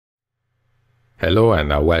Hello and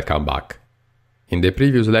welcome back. In the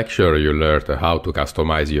previous lecture you learned how to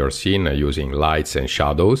customize your scene using lights and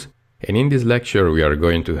shadows, and in this lecture we are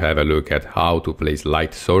going to have a look at how to place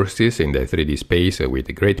light sources in the 3D space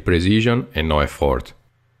with great precision and no effort.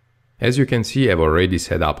 As you can see, I've already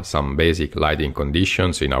set up some basic lighting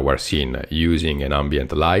conditions in our scene using an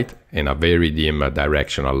ambient light and a very dim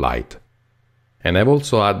directional light. And I've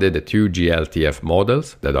also added two GLTF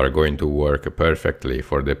models that are going to work perfectly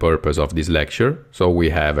for the purpose of this lecture. So we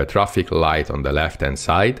have a traffic light on the left-hand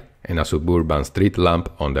side and a suburban street lamp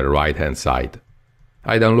on the right-hand side.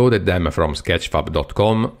 I downloaded them from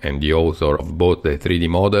sketchfab.com and the author of both the 3D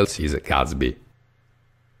models is Gatsby.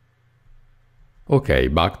 Okay,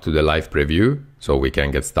 back to the live preview so we can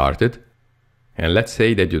get started. And let's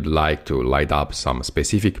say that you'd like to light up some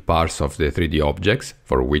specific parts of the 3D objects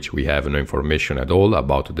for which we have no information at all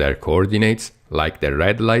about their coordinates, like the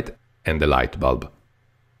red light and the light bulb.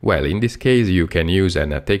 Well, in this case you can use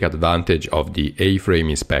and take advantage of the AFrame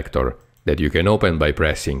inspector that you can open by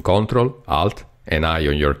pressing Ctrl, Alt and I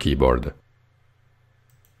on your keyboard.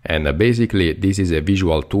 And basically this is a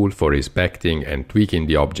visual tool for inspecting and tweaking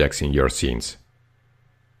the objects in your scenes.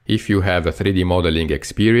 If you have a 3D modeling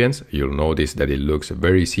experience, you'll notice that it looks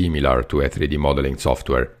very similar to a 3D modeling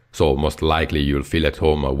software, so most likely you'll feel at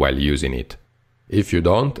home while using it. If you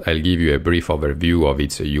don't, I'll give you a brief overview of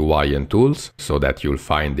its UI and tools so that you'll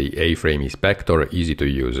find the AFrame inspector easy to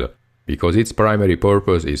use, because its primary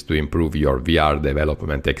purpose is to improve your VR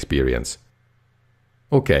development experience.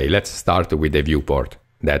 Okay, let's start with the viewport,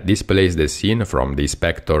 that displays the scene from the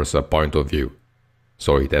inspector's point of view.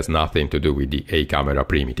 So it has nothing to do with the A-camera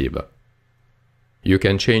primitive. You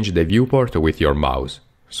can change the viewport with your mouse,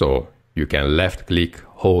 so you can left-click,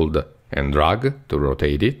 hold and drag to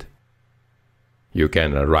rotate it. You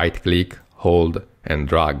can right-click, hold and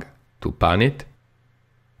drag to pan it.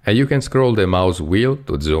 And you can scroll the mouse wheel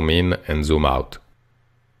to zoom in and zoom out.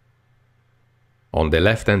 On the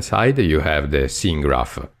left-hand side you have the scene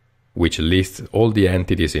graph, which lists all the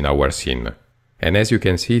entities in our scene. And as you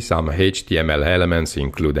can see, some HTML elements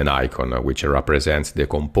include an icon, which represents the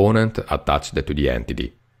component attached to the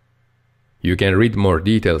entity. You can read more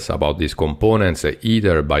details about these components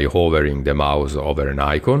either by hovering the mouse over an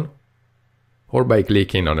icon or by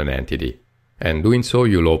clicking on an entity. And doing so,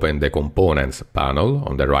 you'll open the Components panel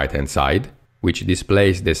on the right-hand side, which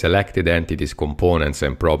displays the selected entity's components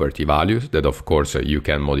and property values that of course you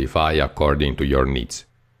can modify according to your needs.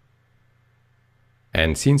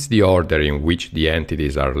 And since the order in which the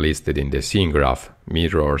entities are listed in the scene graph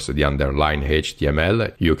mirrors the underlying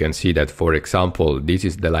HTML, you can see that, for example, this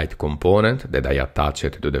is the light component that I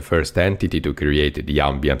attached to the first entity to create the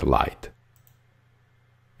ambient light.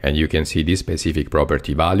 And you can see these specific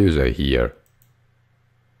property values here.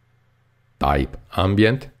 Type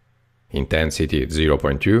ambient, intensity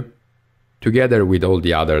 0.2, together with all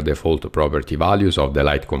the other default property values of the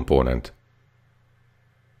light component.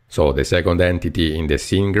 So the second entity in the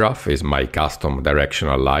scene graph is my custom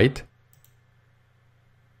directional light.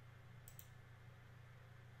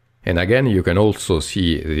 And again you can also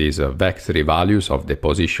see these vectory values of the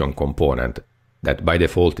position component that by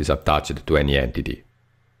default is attached to any entity.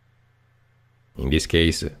 In this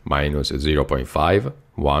case minus 0.5,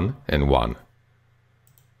 1 and 1.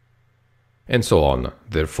 And so on.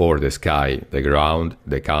 Therefore the sky, the ground,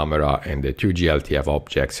 the camera and the two GLTF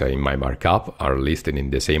objects in my markup are listed in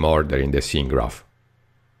the same order in the scene graph.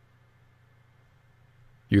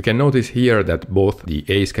 You can notice here that both the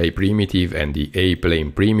A-sky primitive and the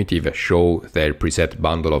A-plane primitive show their preset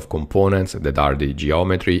bundle of components that are the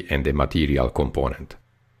geometry and the material component.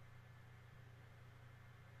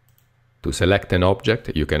 To select an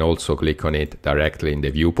object, you can also click on it directly in the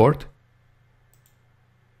viewport.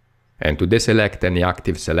 And to deselect any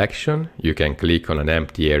active selection, you can click on an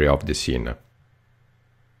empty area of the scene.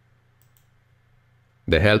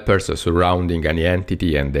 The helpers surrounding any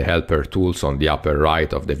entity and the helper tools on the upper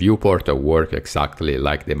right of the viewport work exactly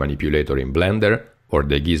like the manipulator in Blender or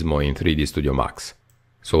the gizmo in 3D Studio Max.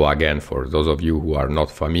 So again, for those of you who are not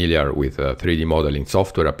familiar with 3D modeling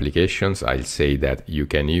software applications, I'll say that you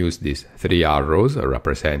can use these three arrows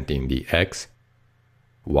representing the X,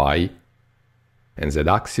 Y, and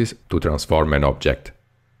Z-axis to transform an object.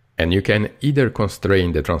 And you can either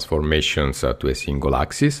constrain the transformations to a single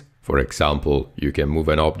axis. For example, you can move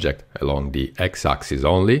an object along the X-axis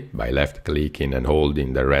only by left-clicking and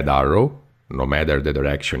holding the red arrow, no matter the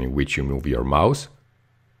direction in which you move your mouse.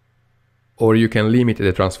 Or you can limit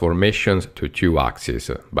the transformations to two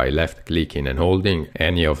axes by left-clicking and holding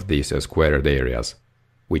any of these squared areas,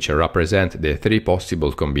 which represent the three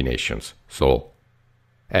possible combinations. So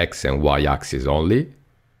X and Y axis only,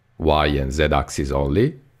 Y and Z axis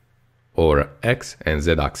only, or X and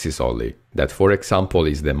Z axis only. That, for example,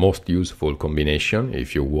 is the most useful combination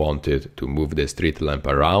if you wanted to move the street lamp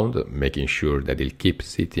around, making sure that it keeps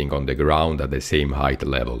sitting on the ground at the same height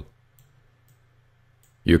level.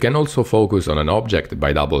 You can also focus on an object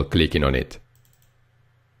by double-clicking on it.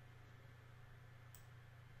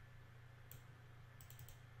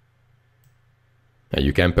 And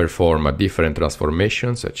you can perform different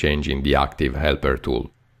transformations changing the active helper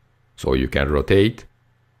tool. So you can rotate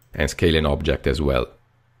and scale an object as well.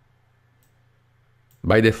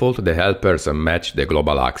 By default, the helpers match the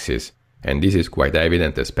global axis, and this is quite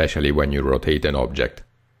evident especially when you rotate an object.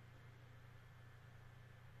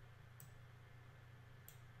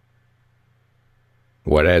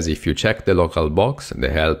 Whereas if you check the local box, the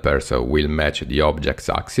helpers will match the object's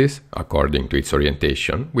axis according to its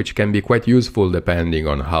orientation, which can be quite useful depending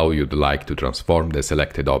on how you'd like to transform the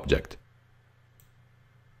selected object.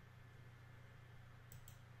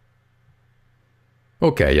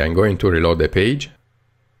 Okay, I'm going to reload the page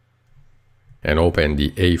and open the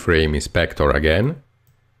AFrame inspector again,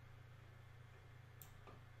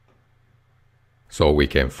 so we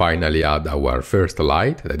can finally add our first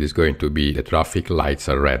light, that is going to be the traffic light's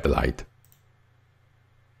red light.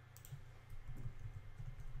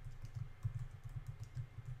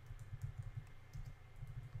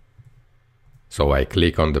 So I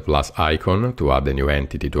click on the plus icon to add a new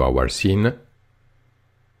entity to our scene,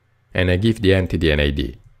 and I give the entity an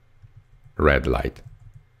ID, red light,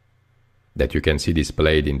 that you can see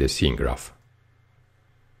displayed in the scene graph.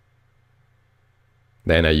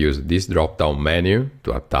 Then I use this drop-down menu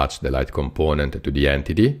to attach the light component to the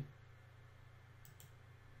entity.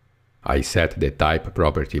 I set the type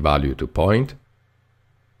property value to point,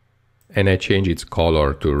 and I change its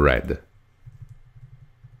color to red.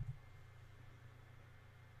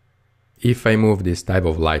 If I move this type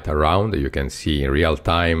of light around, you can see in real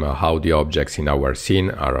time how the objects in our scene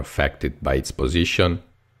are affected by its position,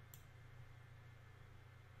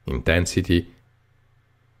 intensity,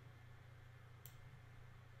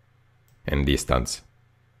 and distance.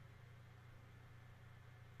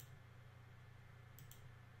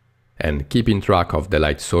 And keeping track of the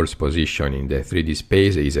light source position in the 3D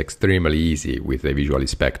space is extremely easy with the visual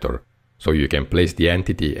inspector, so you can place the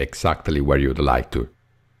entity exactly where you'd like to.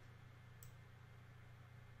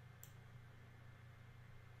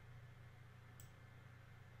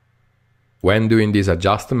 When doing these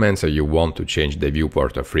adjustments, you want to change the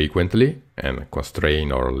viewport frequently and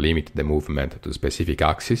constrain or limit the movement to specific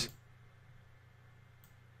axes.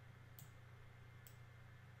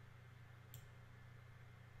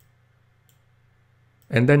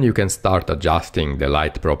 And then you can start adjusting the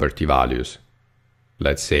light property values.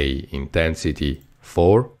 Let's say intensity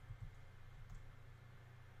 4,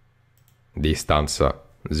 distance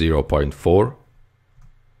 0.4,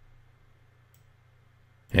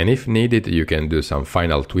 and if needed you can do some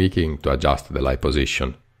final tweaking to adjust the light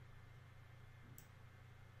position.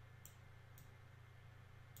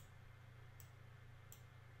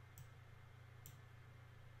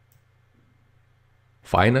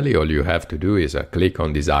 Finally, all you have to do is click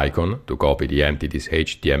on this icon to copy the entity's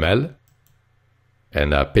HTML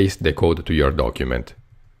and paste the code to your document.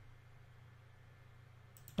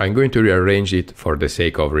 I'm going to rearrange it for the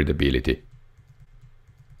sake of readability.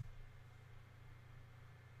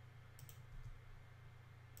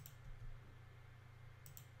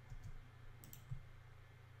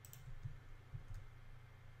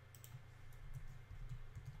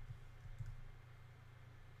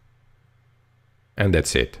 And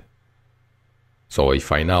that's it. So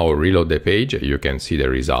if I now reload the page, you can see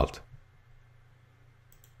the result.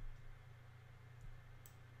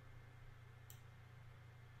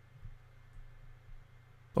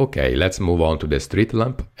 Okay, let's move on to the street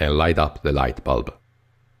lamp and light up the light bulb.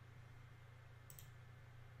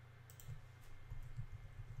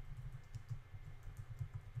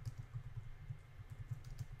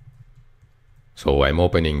 So I'm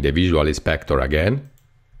opening the visual inspector again.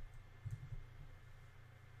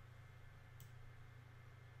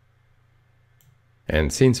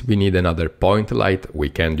 And since we need another point light, we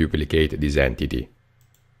can duplicate this entity.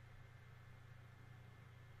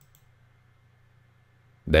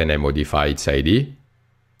 Then I modify its ID.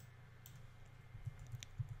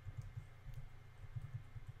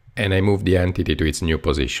 And I move the entity to its new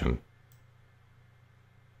position.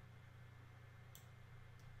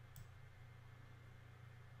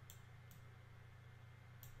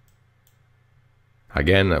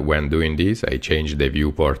 Again, when doing this, I change the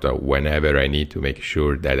viewport whenever I need to make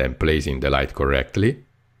sure that I'm placing the light correctly.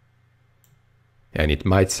 And it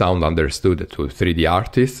might sound understood to 3D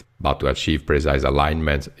artists, but to achieve precise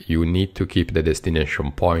alignments, you need to keep the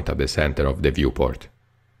destination point at the center of the viewport.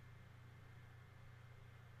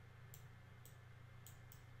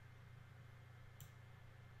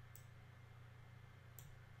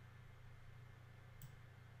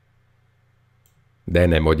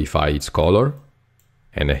 Then I modify its color.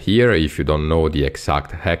 And here, if you don't know the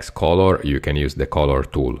exact hex color, you can use the color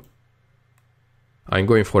tool. I'm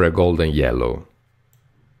going for a golden yellow,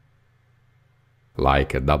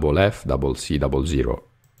 like a F, C, 00.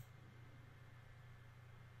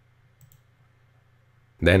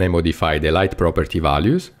 Then I modify the light property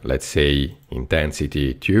values, let's say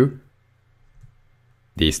intensity 2,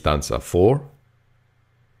 distance 4,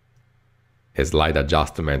 a slight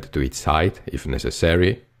adjustment to its height if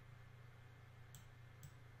necessary,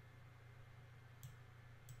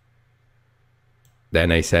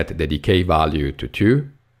 then I set the decay value to 2,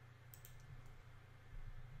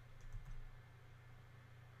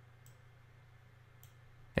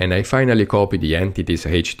 and I finally copy the entity's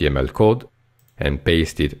HTML code and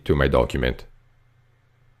paste it to my document.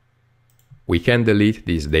 We can delete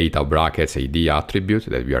this data brackets ID attribute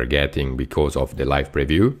that we are getting because of the live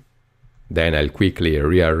preview. Then I'll quickly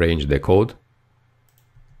rearrange the code.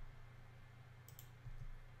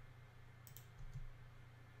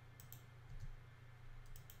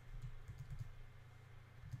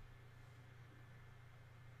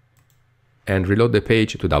 And reload the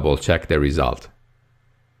page to double check the result.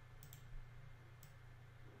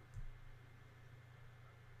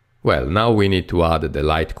 Well, now we need to add the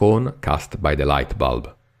light cone cast by the light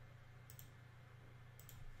bulb.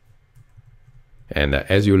 And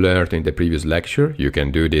as you learned in the previous lecture, you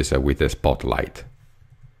can do this with a spotlight.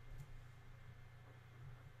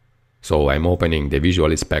 So I'm opening the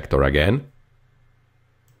Visual Inspector again.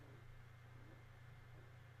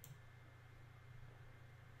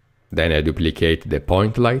 Then I duplicate the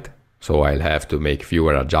point light, so I'll have to make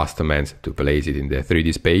fewer adjustments to place it in the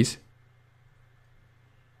 3D space.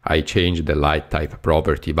 I change the light type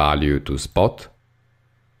property value to spot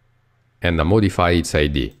and modify its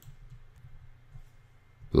ID,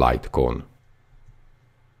 light cone.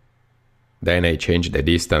 Then I change the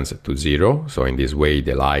distance to 0, so in this way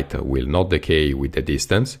the light will not decay with the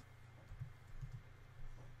distance.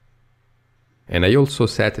 And I also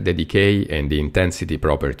set the decay and the intensity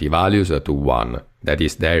property values to 1, that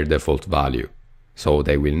is their default value, so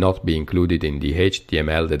they will not be included in the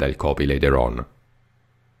HTML that I'll copy later on.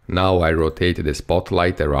 Now I rotate the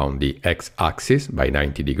spotlight around the x-axis by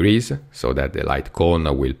 90 degrees, so that the light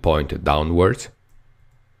cone will point downwards.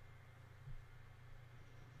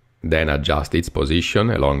 Then adjust its position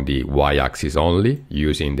along the y-axis only,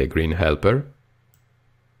 using the green helper.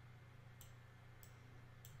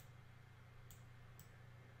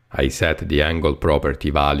 I set the angle property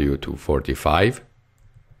value to 45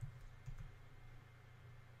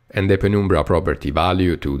 and the penumbra property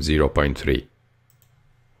value to 0.3.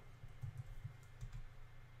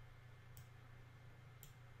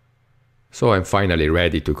 So I'm finally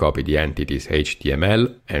ready to copy the entity's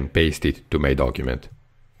HTML and paste it to my document.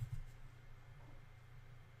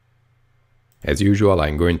 As usual,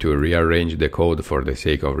 I'm going to rearrange the code for the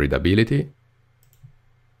sake of readability.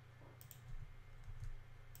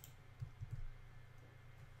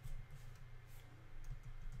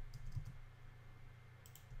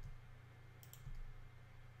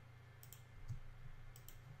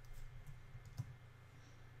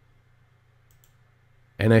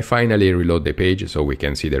 And I finally reload the page so we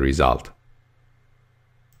can see the result.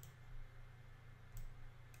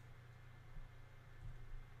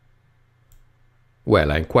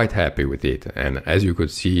 Well, I'm quite happy with it, and as you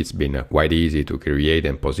could see, it's been quite easy to create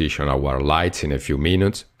and position our lights in a few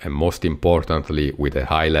minutes, and most importantly, with a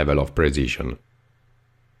high level of precision.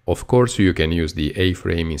 Of course, you can use the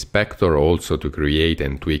AFrame inspector also to create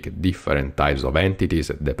and tweak different types of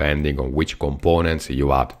entities depending on which components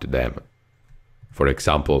you add to them. For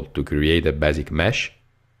example, to create a basic mesh,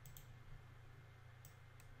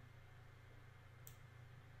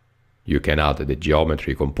 you can add the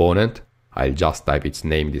geometry component. I'll just type its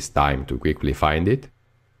name this time to quickly find it.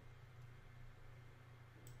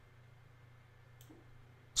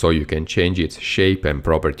 So you can change its shape and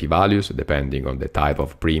property values depending on the type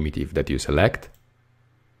of primitive that you select.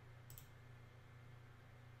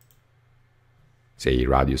 Say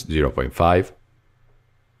radius 0.5.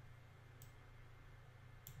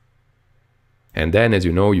 And then, as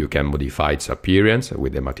you know, you can modify its appearance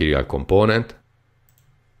with the material component.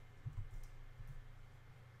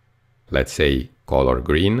 Let's say color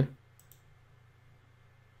green.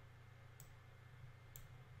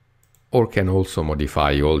 or can also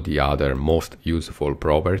modify all the other most useful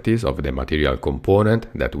properties of the material component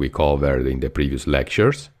that we covered in the previous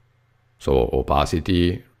lectures. So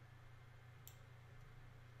opacity,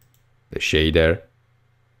 the shader,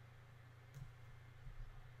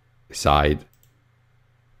 the side,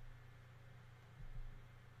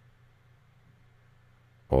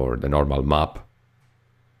 or the normal map,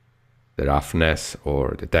 the roughness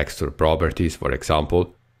or the texture properties, for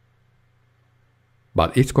example.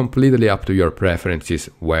 But it's completely up to your preferences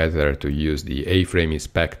whether to use the AFrame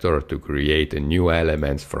inspector to create new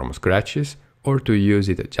elements from scratches or to use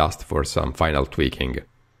it just for some final tweaking.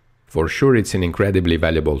 For sure, it's an incredibly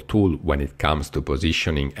valuable tool when it comes to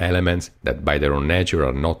positioning elements that by their own nature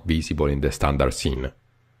are not visible in the standard scene,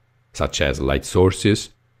 such as light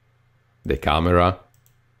sources, the camera,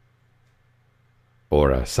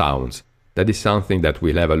 or sounds. That is something that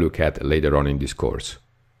we'll have a look at later on in this course.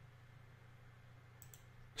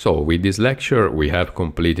 So with this lecture we have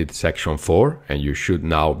completed section 4, and you should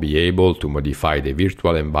now be able to modify the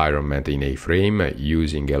virtual environment in AFrame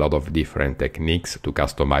using a lot of different techniques to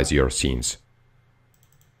customize your scenes.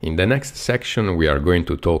 In the next section we are going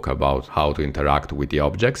to talk about how to interact with the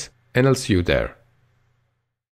objects, and I'll see you there.